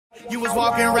You was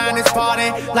walking around this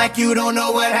party like you don't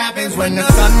know what happens when the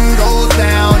sun goes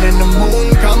down and the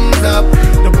moon comes up.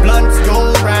 The blunts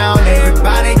go round,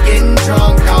 everybody getting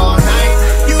drunk all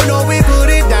night. You know we put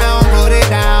it down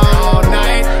all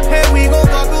night. Hey, we gon'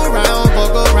 fuck around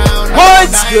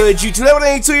What's good,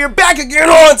 YouTube? Today you're back again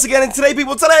once again, and today,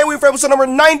 people, we're for episode number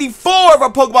 94 of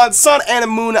our Pokemon Sun and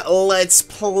Moon Let's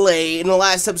Play. In the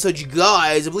last episode, you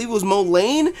guys, I believe it was Mo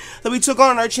Lane that we took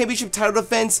on in our championship title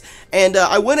defense, and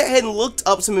I went ahead and looked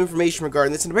up some information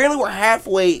regarding this, and apparently we're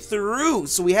halfway through,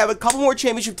 so we have a couple more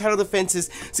championship title defenses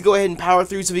to go ahead and power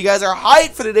through. So if you guys are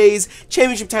hyped for today's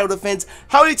championship title defense,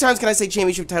 how many times can I say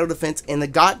championship title defense in the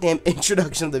goddamn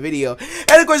introduction of the video?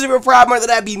 And of course, if you're a proud member of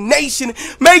the TheKingNappy Nation,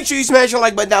 make sure you smash the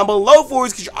like button down below for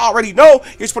us, because you already know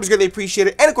your support is greatly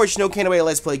appreciated. And of course, you know, can't wait.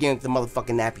 Let's play a game with the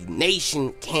motherfucking Nappy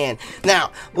Nation can.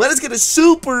 Now, let us get a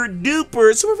super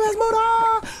fast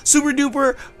mode, super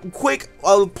duper quick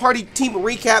party team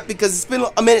recap, because it's been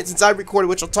a minute since I recorded,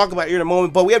 which I'll talk about here in a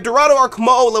moment. But we have Dorado, our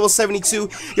Komodo, level 72,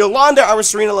 Yolanda, our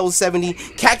Serena, level 70,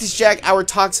 Cactus Jack, our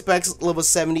Toxapex, level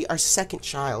 70, our second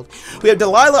child. We have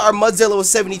Delilah, our Mudzilla, level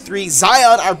 73,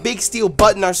 Zion, our Big Steel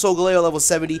Button, our Solgaleo, level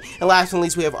 70, and last but not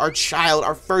least, we have our child,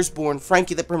 our firstborn,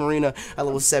 Frankie the Primarina, at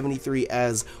level 73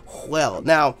 as well.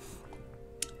 Now,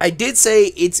 I did say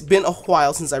it's been a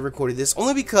while since I recorded this,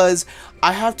 only because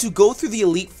I have to go through the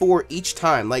Elite Four each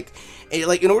time. Like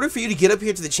in order for you to get up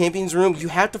here to the Champions Room, you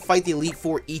have to fight the Elite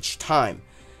Four each time.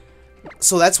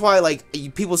 So that's why, like,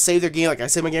 people save their game. Like I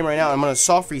save my game right now, I'm on a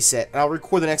soft reset, and I'll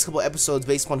record the next couple episodes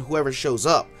based on whoever shows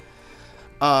up.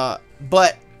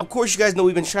 But of course, you guys know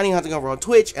we've been shiny hunting over on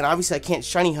Twitch, and obviously I can't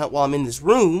shiny hunt while I'm in this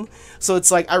room. So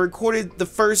it's like I recorded the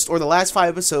first or the last 5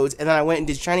 episodes, and then I went and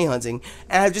did shiny hunting,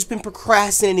 and I've just been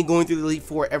procrastinating going through the Elite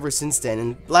Four ever since then.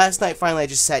 And last night, finally, I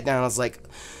just sat down and I was like,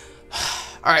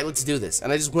 all right, let's do this.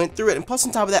 And I just went through it. And plus,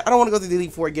 on top of that, I don't want to go through the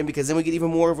Elite Four again, because then we get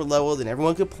even more over leveled, and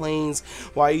everyone complains,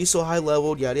 why are you so high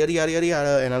leveled, yada yada yada yada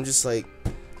yada. And I'm just like,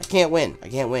 I can't win. I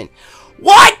can't win.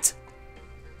 What?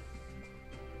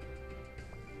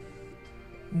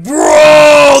 Bro,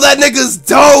 that nigga's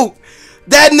dope.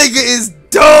 That nigga is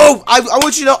dope. I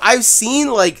want you to know, I've seen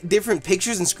like different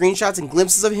pictures and screenshots and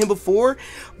glimpses of him before,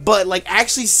 but like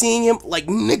actually seeing him, like,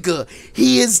 nigga,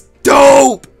 he is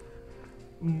dope.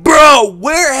 Bro,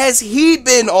 where has he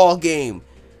been all game?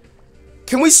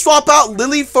 Can we swap out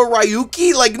Lily for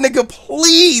Ryuki? Like, nigga,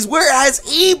 please, where has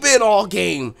he been all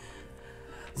game?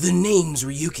 The name's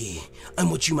Ryuki. I'm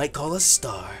what you might call a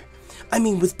star. I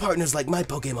mean, with partners like my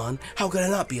Pokemon, how could I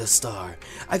not be a star?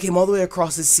 I came all the way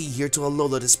across the sea here to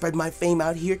Alola to spread my fame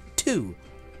out here, too.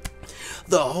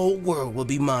 The whole world will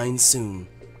be mine soon.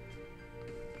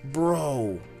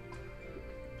 Bro.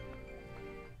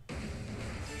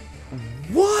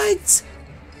 What?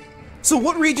 So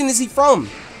what region is he from,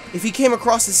 if he came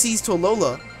across the seas to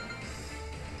Alola?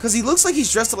 Because he looks like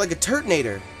he's dressed up like a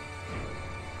Turtonator.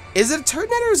 Is it a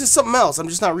Turtonator or is it something else? I'm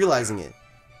just not realizing it.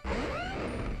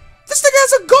 This nigga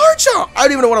has a Garchomp! I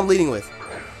don't even know what I'm leading with.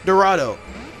 Dorado.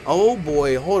 Oh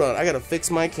boy, hold on. I gotta fix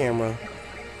my camera.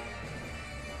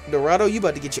 Dorado, you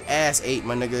about to get your ass ate,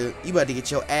 my nigga. You about to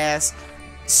get your ass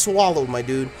swallowed, my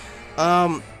dude.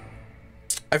 I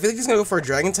feel like he's gonna go for a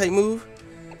Dragon type move.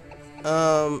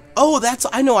 Oh,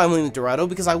 I know I'm leading with Dorado,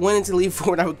 because I went into Elite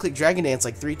Four and I would click Dragon Dance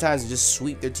like 3 times and just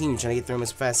sweep their team, trying to get through them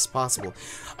as fast as possible.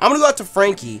 I'm gonna go out to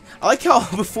Frankie. I like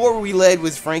how before we led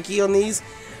with Frankie on these,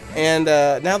 and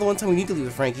now the one time we need to leave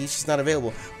with Frankie, she's not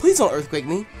available. Please don't Earthquake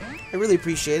me. I really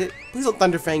appreciate it. Please don't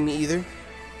Thunderfang me either.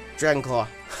 Dragon Claw.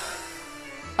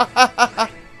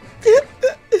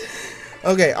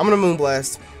 Okay, I'm gonna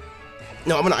Moonblast.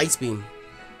 No, I'm gonna Ice Beam.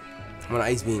 I'm gonna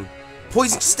Ice Beam.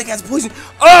 Poison Stick has poison.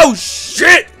 Oh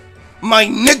shit! My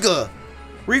nigga!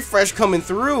 Refresh coming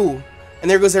through. And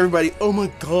there goes everybody. Oh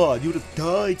my god, you would have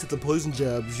died to the poison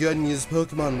jabs. You hadn't used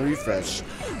Pokemon Refresh.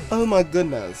 Oh my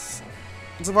goodness.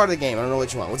 It's a part of the game. I don't know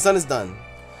what you want. What's done is done.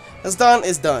 What's done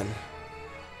is done.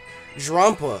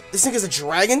 Drampa. This nigga's a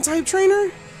dragon type trainer?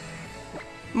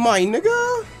 My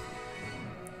nigga?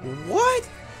 What?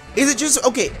 Is it just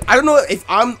okay? I don't know if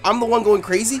I'm the one going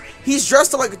crazy. He's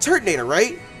dressed up like a Turtonator,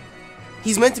 right?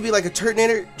 He's meant to be like a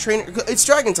Turtonator trainer. It's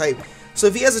dragon type. So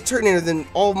if he has a Turtonator, then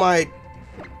all my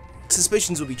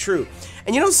suspicions would be true.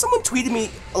 And you know, someone tweeted me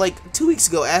like 2 weeks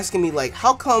ago asking me like,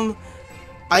 how come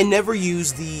I never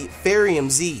use the Farium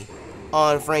Z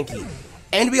on Frankie?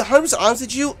 And to be 100% honest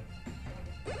with you,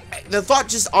 the thought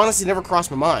just honestly never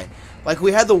crossed my mind. Like,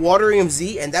 we had the Waterium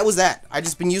Z, and that was that. I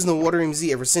just been using the Waterium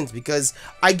Z ever since, because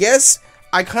I guess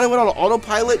I kind of went on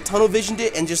autopilot, tunnel visioned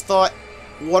it, and just thought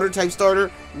water type starter,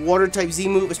 water type Z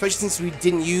move, especially since we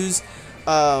didn't use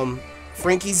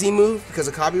Frankie's Z move because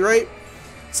of copyright.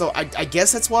 So I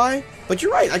guess that's why. But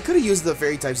you're right, I could have used the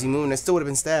fairy type Z Moon and I still would have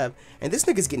been stabbed. And this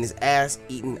nigga's getting his ass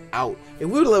eaten out. If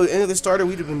we would have let the end of the starter,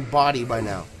 we'd have been bodied by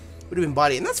now. Would have been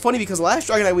bodied. And that's funny because the last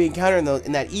Dragonite we encountered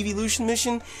in that evolution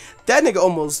mission, that nigga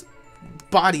almost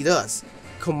bodied us.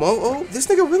 Komodo, this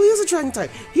nigga really is a dragon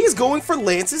type. He is going for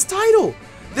Lance's title.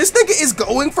 This nigga is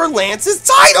going for Lance's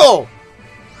title.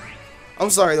 I'm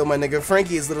sorry though, my nigga.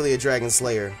 Frankie is literally a dragon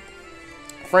slayer.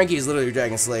 Frankie is literally a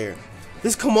dragon slayer.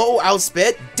 This Komodo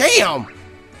outsped? Damn!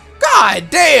 God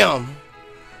damn!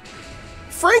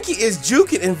 Frankie is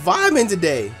juking and vibing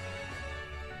today.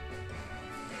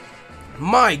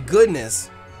 My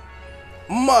goodness.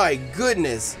 My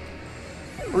goodness.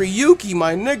 Ryuki,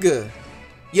 my nigga.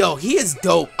 Yo, he is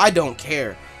dope. I don't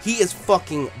care. He is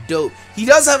fucking dope. He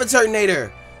does have a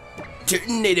Turtonator.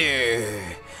 Turtonator.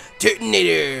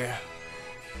 Turtonator.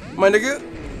 My nigga.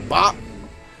 Bop.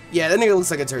 Yeah, that nigga looks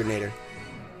like a Turtonator.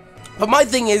 But my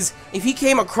thing is, if he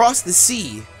came across the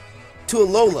sea to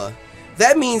Alola,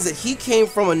 that means that he came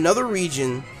from another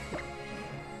region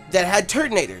that had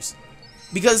Turtonators.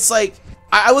 Because it's like,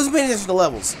 I wasn't paying attention to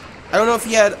levels. I don't know if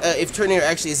he had, if Turtonator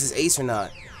actually is his ace or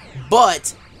not.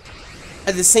 But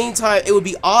at the same time, it would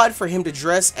be odd for him to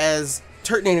dress as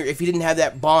Turtonator if he didn't have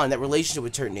that bond, that relationship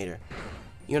with Turtonator.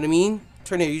 You know what I mean?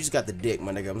 Turtonator, you just got the dick,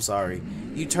 my nigga. I'm sorry.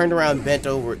 You turned around and bent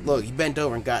over. Look, you bent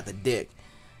over and got the dick.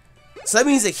 So that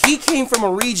means that he came from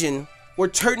a region where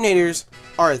Turtonators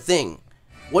are a thing.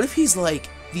 What if he's like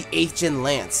the 8th gen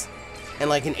Lance? And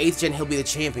like in 8th gen, he'll be the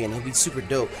champion. He'll be super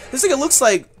dope. This nigga looks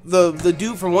like the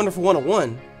dude from Wonderful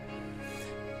 101.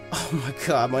 Oh my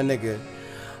god, my nigga.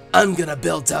 I'm gonna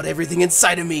belt out everything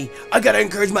inside of me. I gotta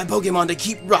encourage my Pokemon to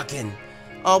keep rocking.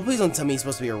 Oh, please don't tell me he's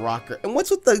supposed to be a rocker. And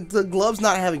what's with the gloves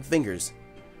not having fingers?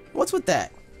 What's with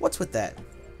that? What's with that?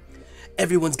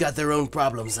 Everyone's got their own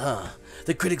problems, huh?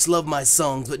 The critics love my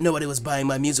songs, but nobody was buying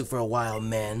my music for a while,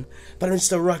 man. But I'm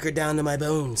just a rocker down to my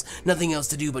bones. Nothing else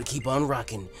to do but keep on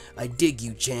rocking. I dig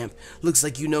you, champ. Looks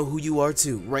like you know who you are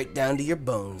too, right down to your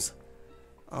bones.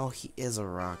 Oh, he is a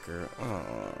rocker.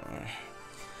 Oh.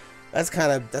 That's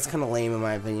kind of lame in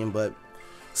my opinion, but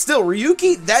still,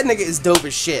 Ryuki, that nigga is dope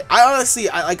as shit. I honestly,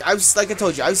 like I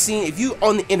told you, I've seen, if you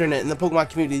on the internet in the Pokemon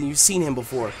community, you've seen him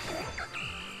before,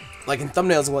 like in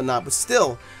thumbnails and whatnot. But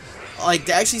still, like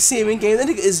to actually see him in game, that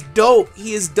nigga is dope.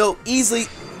 He is dope. Easily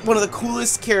one of the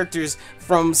coolest characters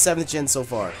from 7th gen so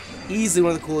far. Easily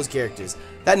one of the coolest characters.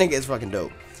 That nigga is fucking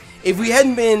dope. If we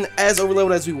hadn't been as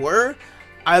overleveled as we were,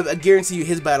 I guarantee you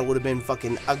his battle would have been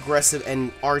fucking aggressive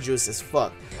and arduous as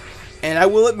fuck. And I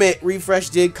will admit, Refresh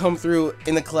did come through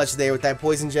in the clutch there with that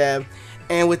Poison Jab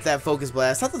and with that Focus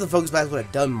Blast. Not that the Focus Blast would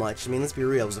have done much. I mean, let's be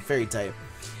real, it was a fairy type.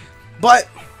 But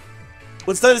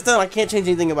what's done is done. I can't change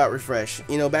anything about Refresh.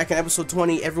 You know, back in episode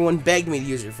 20, everyone begged me to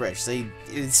use Refresh. They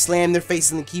slammed their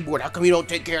face in the keyboard. How come you don't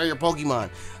take care of your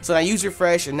Pokemon? So I use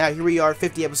Refresh, and now here we are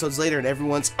 50 episodes later, and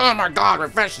everyone's, oh my god,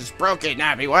 Refresh is broken,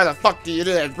 Nappy. Why the fuck do you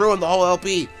do that? It's ruined the whole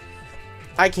LP.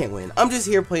 I can't win. I'm just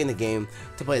here playing the game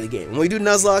to play the game. When we do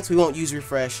Nuzlocke, we won't use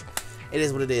Refresh. It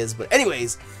is what it is. But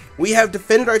anyways, we have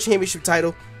defended our championship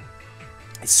title.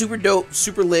 It's super dope,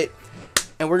 super lit.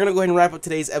 And we're going to go ahead and wrap up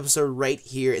today's episode right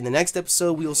here. In the next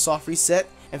episode, we will soft reset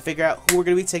and figure out who we're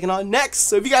going to be taking on next.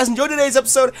 So if you guys enjoyed today's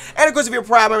episode, and of course if you're a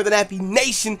proud member of the Nappy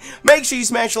Nation, make sure you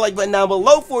smash the like button down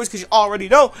below for us, because you already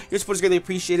know your support is greatly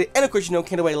appreciated. And of course you know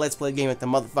can't wait to let's play a game at the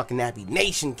motherfucking Nappy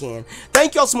Nation can.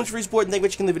 Thank you all so much for your support, and thank you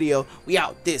for watching the video. We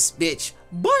out this bitch.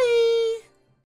 Bye!